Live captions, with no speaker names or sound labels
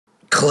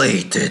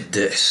Clay did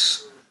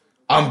this.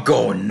 I'm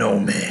going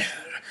nomad.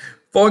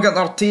 Fog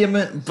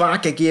Entertainment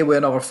back again with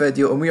another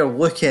video, and we are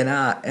looking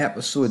at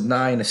episode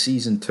 9 of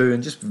season 2,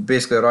 and just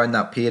basically around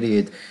that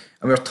period.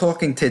 And we're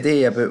talking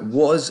today about,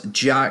 was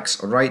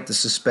Jax right to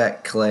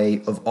suspect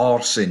Clay of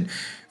arson?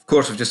 Of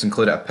course, we've just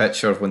included a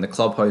picture of when the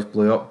clubhouse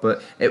blew up,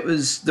 but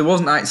there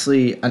wasn't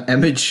actually an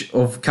image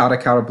of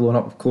Cara blowing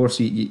up. Of course,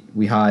 we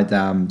had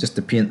just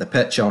to paint the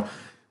picture.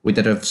 We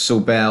did have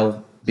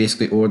Sobel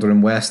basically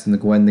ordering Weston to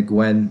go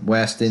in.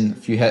 Weston, a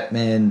few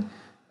hitmen,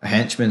 a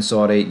henchman,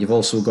 sorry. You've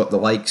also got the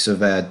likes of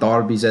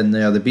Darby's in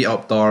there. They beat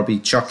up Darby.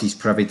 Chucky's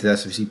privy to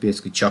this. We see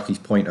basically Chucky's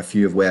point of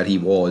view of where he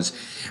was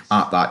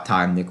at that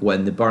time. They go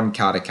in, they burn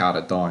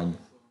Cara down,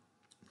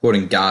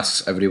 pouring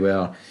gas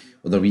everywhere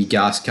with the wee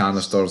gas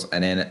canisters,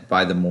 and then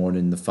by the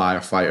morning the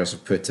firefighters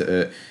have put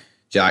it out.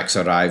 Jax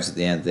arrives at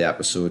the end of the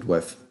episode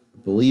with,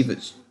 I believe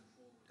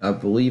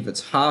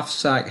it's Half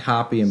Sack,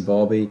 Happy, and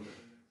Bobby.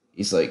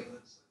 He's like,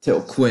 tell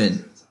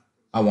Quinn,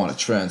 I want to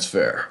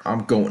transfer.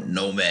 I'm going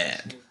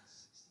nomad.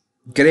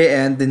 Great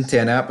ending to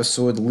an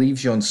episode,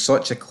 leaves you on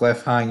such a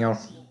cliffhanger.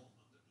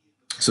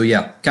 So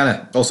yeah, kind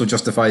of also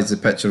justifies the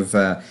picture of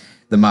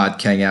the Mad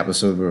King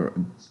episode where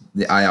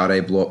the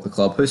IRA blow up the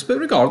clubhouse. But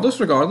regardless,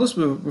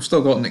 we've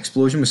still got an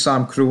explosion with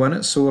Sam Crow in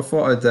it. So I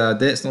thought I'd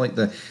do it. It's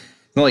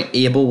not like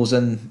Abel was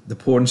in the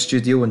porn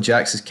studio and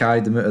Jax has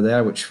carried them out of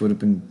there, which would have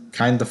been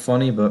kind of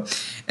funny, but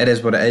it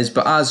is what it is.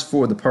 But as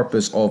for the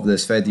purpose of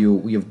this video,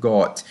 we have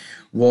got,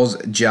 was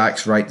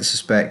Jax right to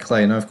suspect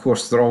Clay? Now, of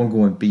course, they're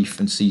ongoing beef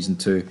in season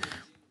 2.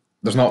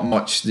 There's not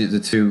much the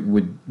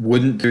two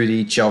wouldn't do to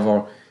each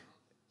other,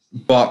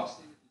 but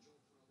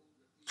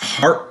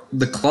hurt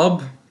the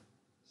club.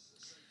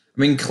 I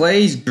mean,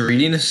 Clay's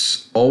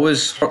greediness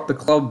always hurt the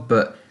club,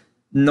 but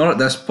not at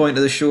this point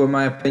of the show, in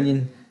my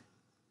opinion.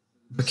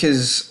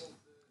 Because,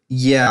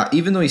 yeah,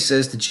 even though he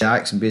says to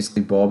Jax and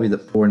basically Bobby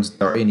that porn's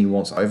dirty and he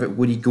wants out of it,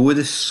 would he go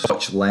to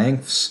such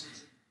lengths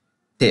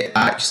to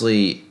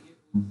actually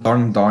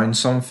burn down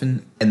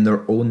something in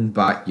their own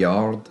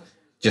backyard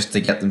just to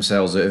get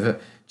themselves out of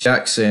it?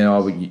 Jax saying,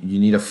 oh, you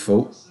need a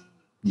vote.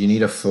 You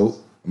need a vote.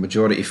 A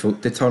majority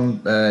vote to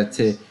turn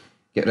to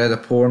get rid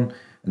of porn.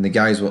 And the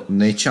guys want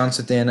no chance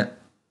of doing it.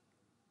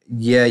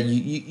 Yeah,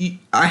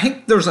 I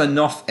think there's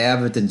enough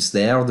evidence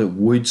there that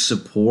would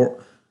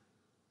support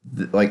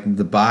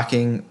the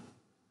backing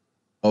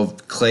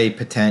of Clay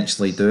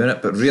potentially doing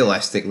it, but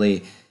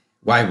realistically,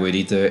 why would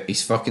he do it?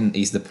 He's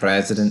the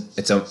president.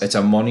 It's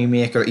a money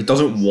maker. He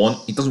doesn't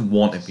want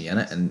to be in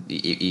it, and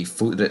he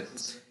voted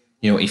it.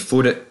 He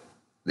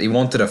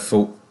wanted a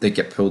vote to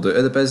get pulled out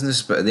of the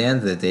business, but at the end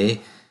of the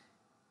day,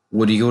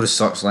 would he go to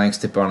such lengths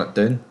to burn it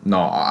down?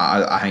 No,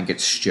 I think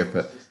it's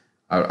stupid.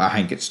 I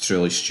think it's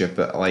truly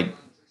stupid. Like,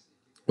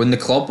 when the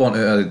club went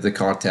out of the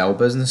cartel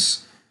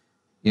business,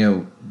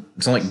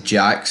 it's not like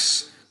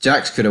Jax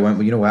could have went,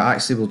 well, you know what,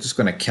 actually we're just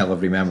going to kill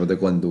every member of the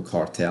Glendale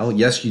cartel.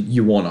 Yes,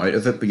 you want out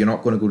of it, but you're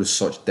not going to go to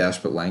such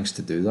desperate lengths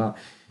to do that.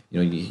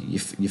 You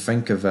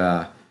think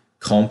of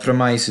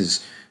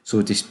compromises,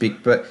 so to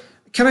speak. But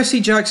can I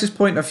see Jax's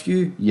point of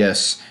view?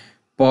 Yes.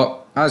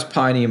 But as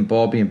Piney and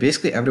Bobby and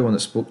basically everyone that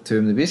spoke to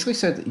him, they basically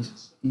said that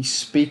he's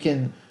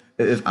speaking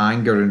out of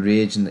anger and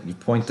rage, and that you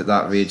point at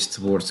that rage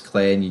towards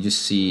Clay and you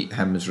just see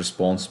him as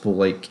responsible,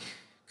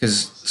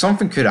 because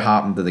something could have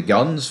happened to the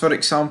guns, for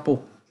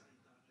example,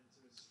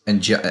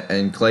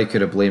 and Clay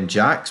could have blamed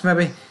Jax,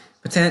 maybe,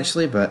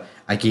 potentially, but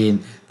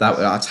again,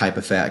 that's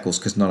hypotheticals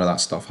because none of that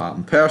stuff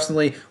happened.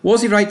 Personally,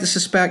 was he right to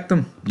suspect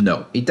him?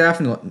 No, he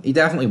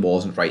definitely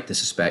wasn't right to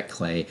suspect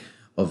Clay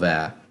of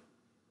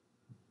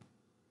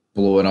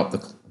blowing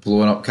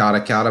up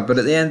Cara. But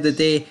at the end of the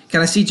day,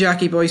 can I see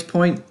Jackie Boy's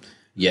point?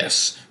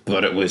 Yes,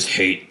 but it was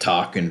hate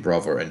talking,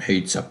 brother, and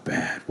hate's a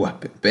bad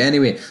weapon. But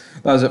anyway,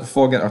 that was it for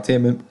Fog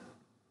Entertainment.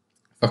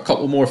 A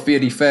couple more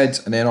fairy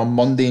feds, and then on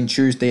Monday and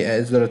Tuesday it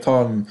is the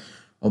return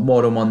of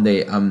Morrow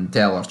Monday and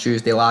Teller.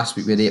 Tuesday last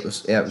week we had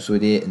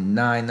episode 8 and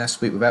 9.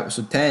 This week with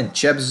episode 10.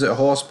 Chibs is at a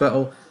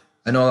hospital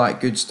and all that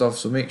good stuff.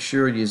 So make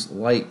sure you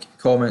like,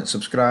 comment,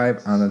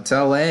 subscribe, and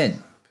until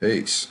then,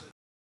 peace.